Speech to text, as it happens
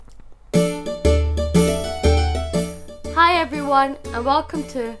everyone, and welcome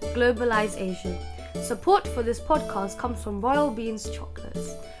to Globalise-Asian. Support for this podcast comes from Royal Beans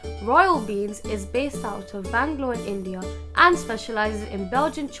Chocolates. Royal Beans is based out of Bangalore in India and specialises in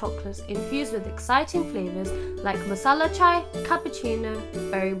Belgian chocolates infused with exciting flavours like masala chai, cappuccino,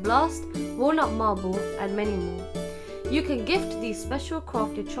 berry blast, walnut marble, and many more. You can gift these special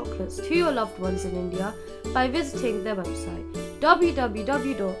crafted chocolates to your loved ones in India by visiting their website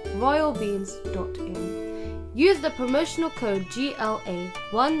www.royalbeans.in. Use the promotional code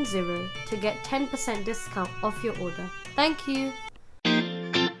GLA10 to get 10% discount off your order. Thank you.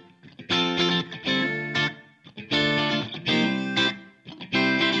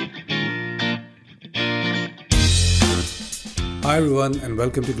 Hi everyone and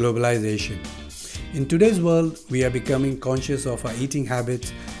welcome to Globalization. In today's world, we are becoming conscious of our eating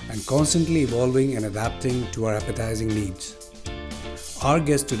habits and constantly evolving and adapting to our appetizing needs. Our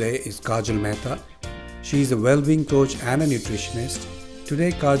guest today is Kajal Mehta. She is a Wellbeing Coach and a Nutritionist.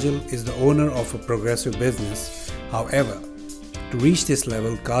 Today, Kajal is the owner of a progressive business. However, to reach this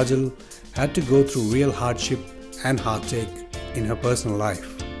level, Kajal had to go through real hardship and heartache in her personal life.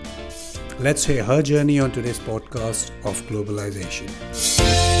 Let's hear her journey on today's podcast of Globalization.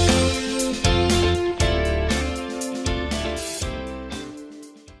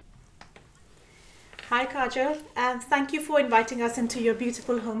 Hi Kajal, thank you for inviting us into your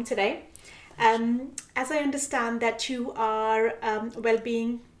beautiful home today. As I understand that you are a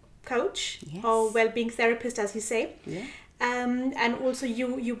well-being coach, Yes. or well-being therapist, as you say, Yeah. and also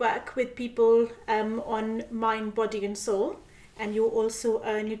you work with people on mind, body and soul, and you're also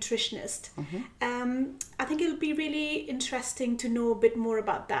a nutritionist. I think it'll be really interesting to know a bit more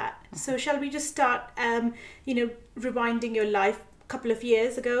about that. So shall we just start, rewinding your life a couple of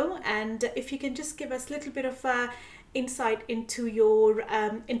years ago, and if you can just give us a little bit of insight into your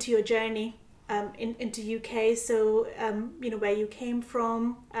journey into UK, so where you came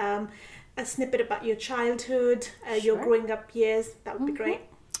from, a snippet about your childhood, your Sure. growing up years, that would be great.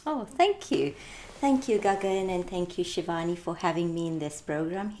 Oh, thank you. Thank you, Gagan, and thank you, Shivani, for having me in this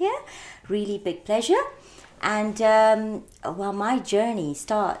program here. Really big pleasure. And, my journey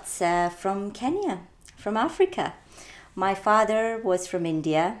starts from Kenya, from Africa. My father was from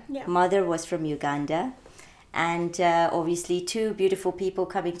India, Yeah. mother was from Uganda. And obviously two beautiful people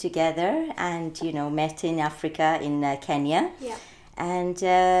coming together and, met in Africa, in Kenya. Yeah. And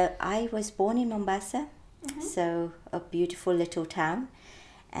I was born in Mombasa, so a beautiful little town.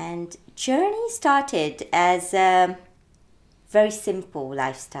 And journey started as a very simple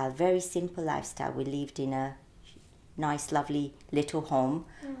lifestyle. We lived in a nice, lovely little home.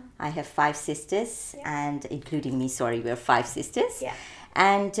 I have 5 sisters, and including me, we're 5 sisters. Yeah.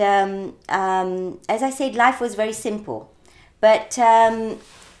 And as I said, life was very simple. But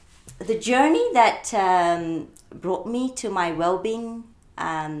the journey that brought me to my well-being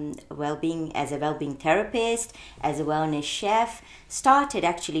as a well-being therapist, as a wellness chef, started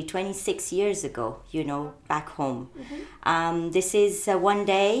actually 26 years ago, back home. This is one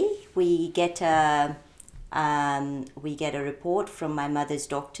day we get a report from my mother's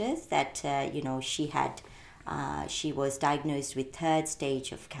doctors that she was diagnosed with 3rd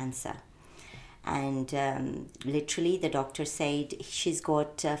stage of cancer. And literally the doctor said she's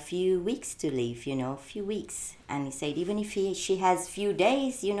got a few weeks to live, a few weeks. And he said, even if she has few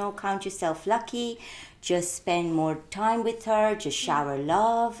days, count yourself lucky, just spend more time with her, just shower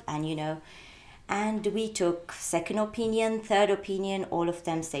love, and we took second opinion, third opinion, all of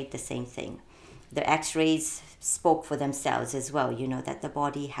them said the same thing. The x-rays spoke for themselves as well, that the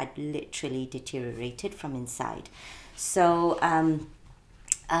body had literally deteriorated from inside. So,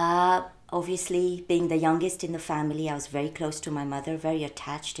 obviously, being the youngest in the family, I was very close to my mother, very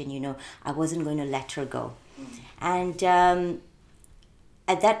attached, and I wasn't going to let her go. And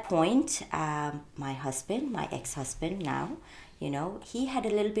at that point, my husband, my ex-husband now, he had a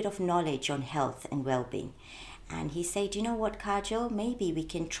little bit of knowledge on health and well-being. And he said, you know what, Kajal, maybe we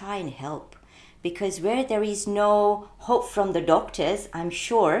can try and help. Because where there is no hope from the doctors, I'm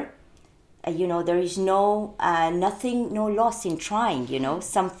sure, there is no loss in trying,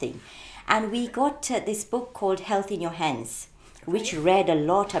 something. And we got this book called Health in Your Hands, which read a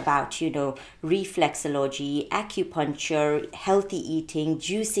lot about, reflexology, acupuncture, healthy eating,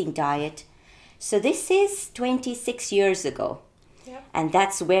 juicing diet. So this is 26 years ago. Yep. And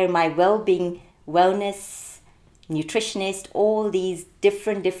that's where my well-being, wellness, nutritionist, all these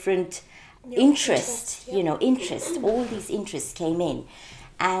different interests, all these interests came in.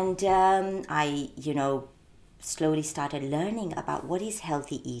 And I, slowly started learning about what is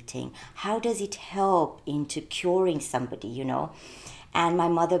healthy eating. How does it help into curing somebody, And my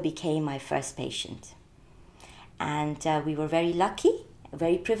mother became my first patient. And we were very lucky,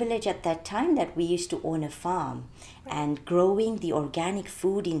 very privileged at that time that we used to own a farm and growing the organic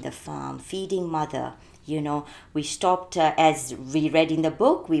food in the farm, feeding mother. We stopped, as we read in the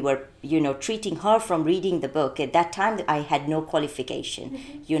book, we were, treating her from reading the book. At that time, I had no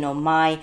qualification. My